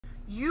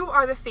You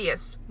are the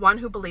theist, one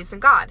who believes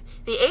in God.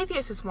 The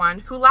atheist is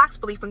one who lacks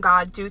belief in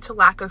God due to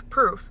lack of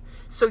proof.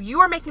 So you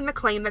are making the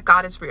claim that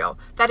God is real.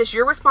 That is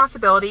your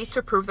responsibility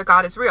to prove that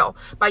God is real.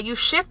 By you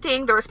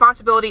shifting the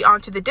responsibility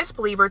onto the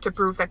disbeliever to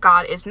prove that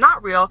God is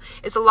not real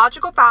is a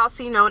logical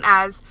fallacy known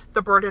as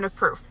the burden of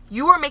proof.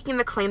 You are making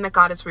the claim that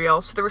God is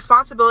real, so the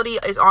responsibility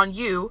is on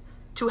you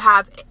to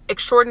have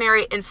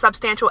extraordinary and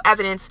substantial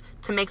evidence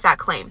to make that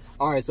claim.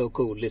 All right, so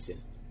cool. Listen,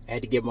 I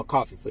had to get my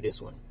coffee for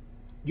this one.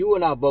 You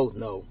and I both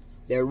know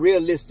that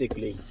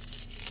realistically,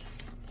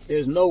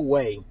 there's no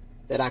way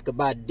that I could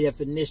by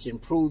definition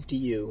prove to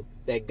you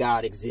that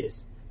God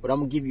exists. But I'm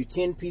going to give you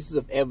 10 pieces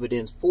of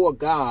evidence for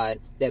God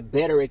that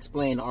better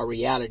explain our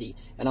reality.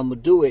 And I'm going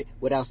to do it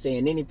without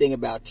saying anything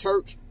about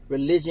church,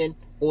 religion,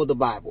 or the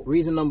Bible.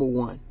 Reason number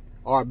 1,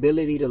 our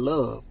ability to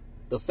love.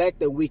 The fact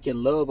that we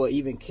can love or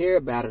even care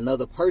about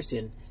another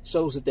person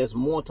shows that there's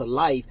more to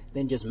life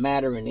than just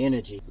matter and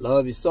energy.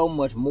 Love is so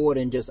much more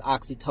than just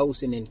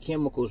oxytocin and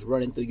chemicals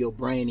running through your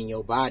brain and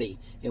your body.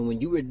 And when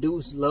you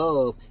reduce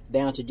love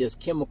down to just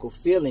chemical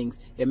feelings,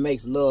 it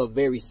makes love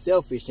very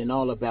selfish and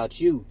all about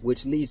you,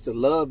 which leads to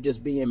love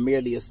just being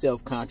merely a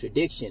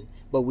self-contradiction.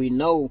 But we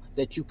know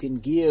that you can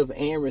give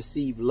and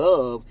receive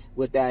love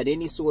without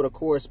any sort of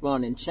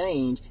corresponding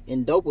change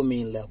in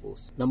dopamine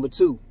levels. Number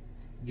 2,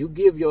 you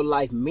give your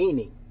life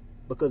meaning.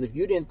 Because if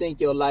you didn't think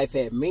your life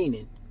had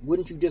meaning,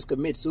 wouldn't you just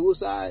commit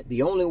suicide?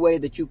 The only way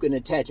that you can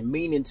attach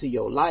meaning to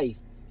your life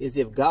is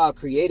if God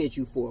created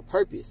you for a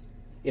purpose.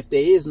 If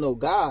there is no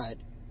God,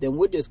 then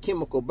we're just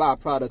chemical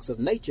byproducts of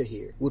nature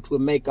here, which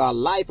would make our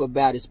life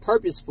about as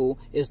purposeful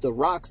as the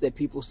rocks that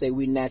people say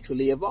we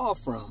naturally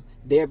evolved from,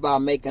 thereby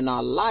making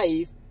our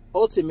life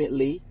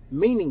ultimately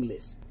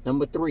meaningless.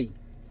 Number 3,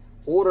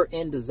 order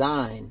and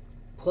design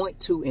point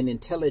to an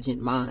intelligent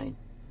mind.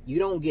 You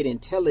don't get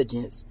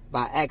intelligence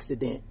by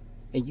accident.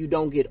 And you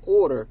don't get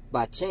order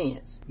by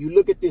chance. You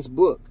look at this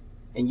book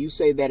and you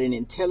say that an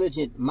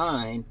intelligent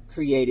mind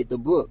created the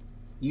book.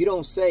 You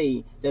don't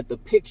say that the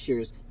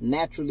pictures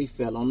naturally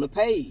fell on the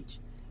page.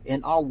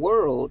 And our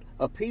world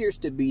appears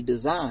to be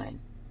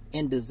design.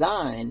 And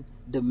design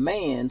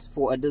demands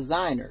for a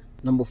designer.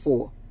 Number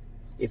 4,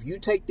 if you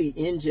take the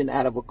engine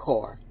out of a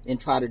car and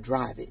try to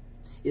drive it,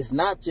 it's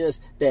not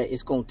just that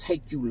it's going to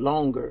take you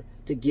longer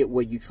to get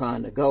where you're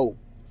trying to go.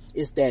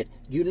 It's that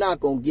you're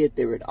not going to get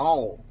there at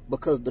all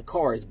because the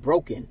car is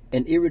broken.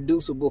 And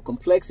irreducible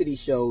complexity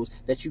shows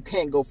that you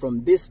can't go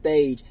from this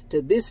stage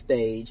to this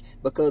stage,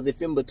 because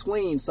if in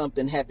between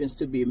something happens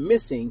to be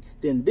missing,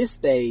 then this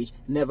stage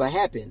never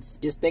happens.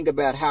 Just think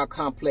about how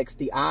complex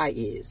the eye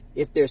is.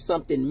 If there's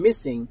something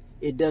missing,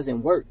 it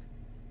doesn't work.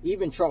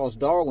 Even Charles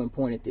Darwin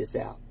pointed this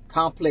out.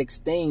 Complex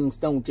things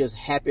don't just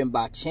happen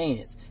by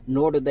chance,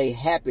 nor do they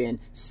happen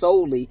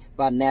solely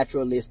by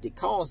naturalistic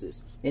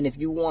causes. And if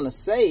you want to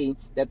say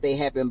that they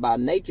happen by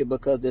nature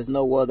because there's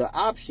no other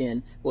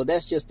option, well,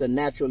 that's just the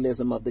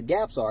naturalism of the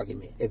gaps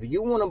argument. If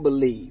you want to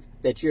believe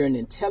that you're an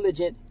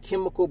intelligent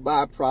chemical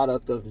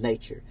byproduct of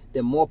nature,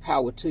 then more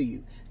power to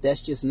you. That's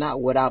just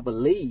not what I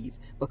believe,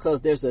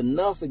 because there's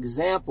enough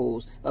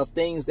examples of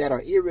things that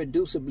are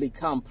irreducibly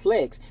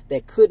complex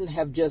that couldn't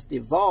have just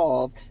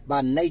evolved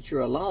by nature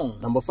alone.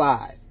 Number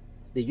 5,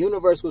 the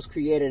universe was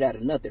created out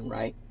of nothing,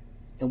 right?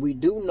 And we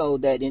do know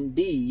that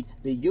indeed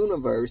the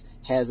universe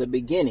has a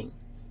beginning.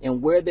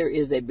 And where there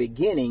is a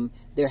beginning,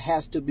 there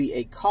has to be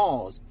a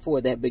cause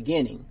for that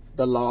beginning.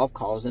 The law of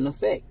cause and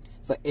effect.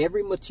 For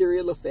every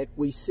material effect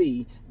we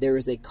see, there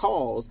is a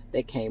cause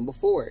that came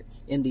before it.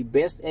 And the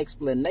best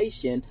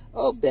explanation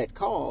of that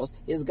cause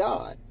is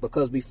God.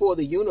 Because before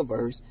the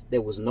universe,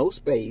 there was no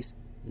space,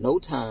 no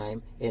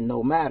time, and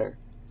no matter.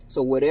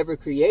 So whatever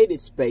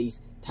created space,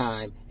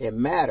 time, and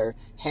matter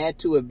had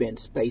to have been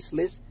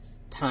spaceless,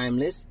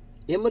 timeless,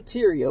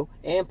 immaterial,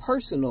 and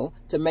personal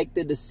to make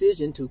the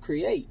decision to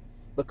create.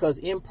 Because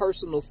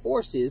impersonal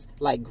forces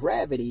like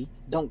gravity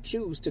don't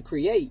choose to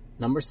create.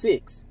 Number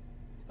 6.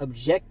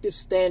 Objective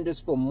standards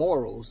for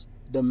morals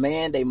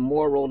demand a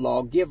moral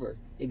lawgiver.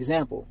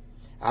 Example,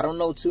 I don't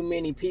know too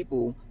many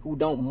people who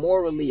don't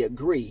morally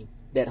agree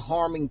that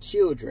harming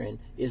children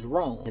is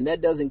wrong. And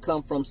that doesn't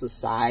come from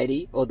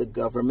society or the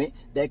government.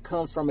 That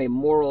comes from a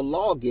moral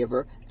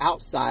lawgiver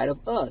outside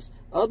of us.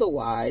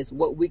 Otherwise,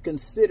 what we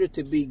consider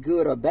to be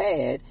good or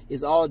bad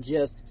is all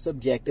just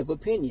subjective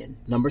opinion.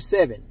 Number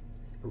 7,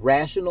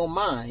 rational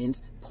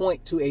minds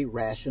point to a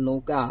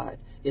rational God.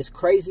 It's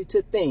crazy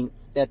to think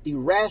that the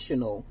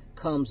rational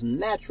comes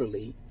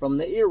naturally from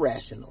the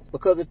irrational.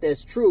 Because if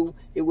that's true,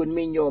 it would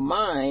mean your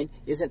mind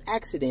is an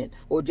accident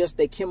or just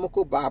a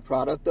chemical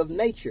byproduct of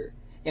nature.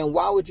 And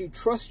why would you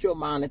trust your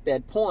mind at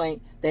that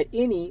point that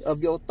any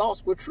of your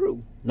thoughts were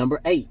true? Number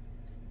 8,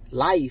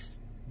 life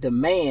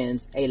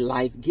demands a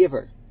life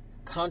giver.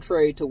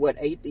 Contrary to what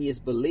atheists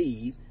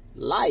believe,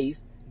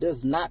 life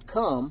does not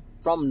come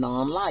from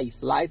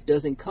non-life. Life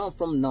doesn't come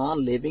from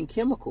non-living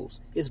chemicals.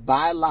 It's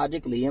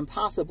biologically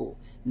impossible.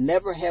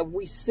 Never have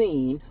we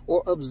seen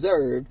or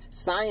observed,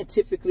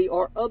 scientifically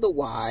or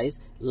otherwise,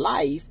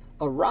 life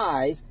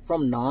arise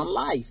from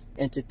non-life.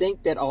 And to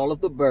think that all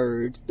of the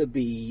birds, the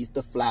bees,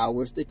 the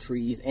flowers, the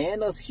trees,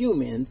 and us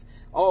humans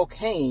all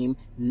came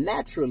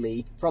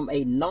naturally from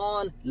a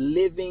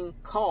non-living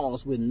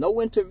cause with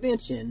no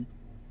intervention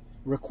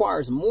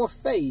requires more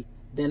faith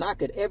than I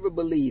could ever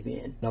believe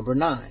in. Number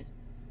 9,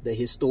 the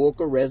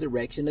historical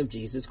resurrection of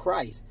Jesus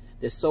Christ.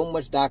 There's so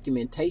much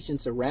documentation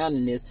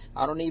surrounding this,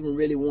 I don't even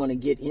really want to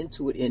get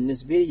into it in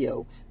this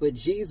video. But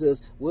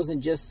Jesus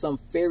wasn't just some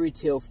fairy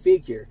tale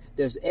figure.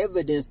 There's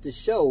evidence to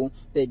show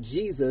that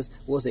Jesus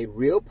was a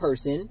real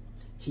person.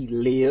 He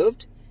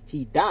lived,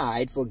 he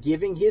died,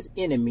 forgiving his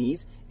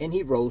enemies, and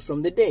he rose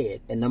from the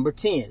dead. And number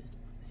 10,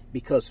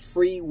 because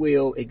free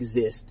will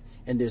exists.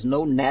 And there's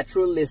no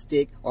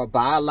naturalistic or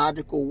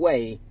biological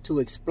way to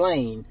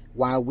explain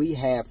why we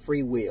have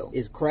free will.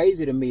 It's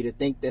crazy to me to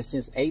think that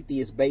since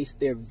atheists base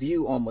their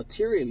view on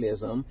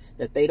materialism,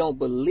 that they don't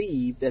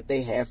believe that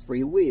they have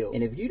free will.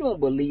 And if you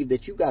don't believe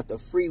that you got the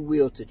free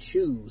will to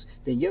choose,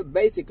 then you're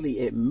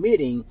basically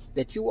admitting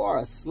that you are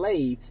a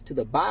slave to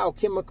the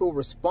biochemical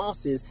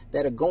responses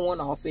that are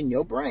going off in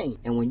your brain.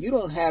 And when you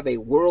don't have a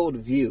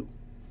worldview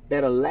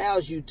that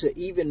allows you to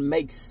even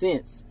make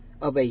sense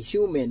of a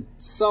human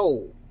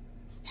soul,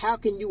 how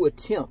can you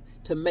attempt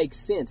to make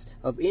sense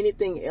of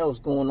anything else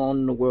going on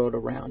in the world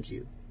around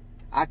you?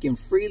 I can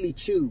freely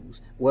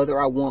choose whether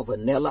I want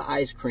vanilla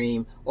ice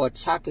cream or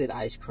chocolate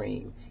ice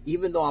cream.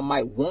 Even though I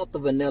might want the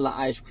vanilla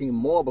ice cream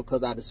more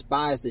because I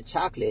despise the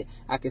chocolate,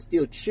 I can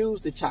still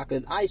choose the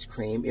chocolate ice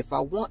cream if I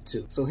want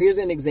to. So here's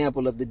an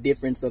example of the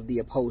difference of the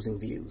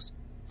opposing views.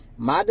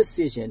 My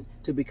decision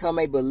to become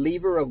a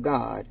believer of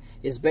God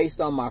is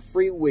based on my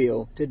free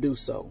will to do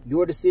so.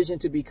 Your decision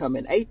to become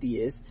an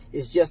atheist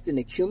is just an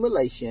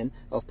accumulation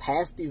of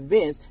past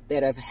events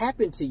that have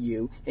happened to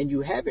you, and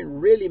you haven't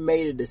really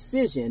made a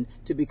decision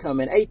to become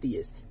an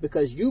atheist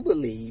because you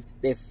believe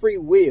that free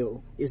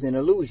will is an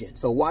illusion.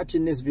 So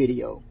watching this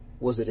video,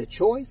 was it a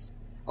choice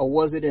or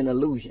was it an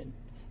illusion?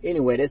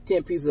 Anyway, that's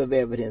 10 pieces of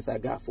evidence I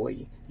got for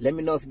you. Let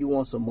me know if you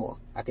want some more.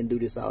 I can do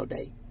this all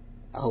day.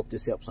 I hope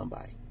this helps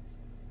somebody.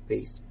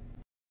 Peace.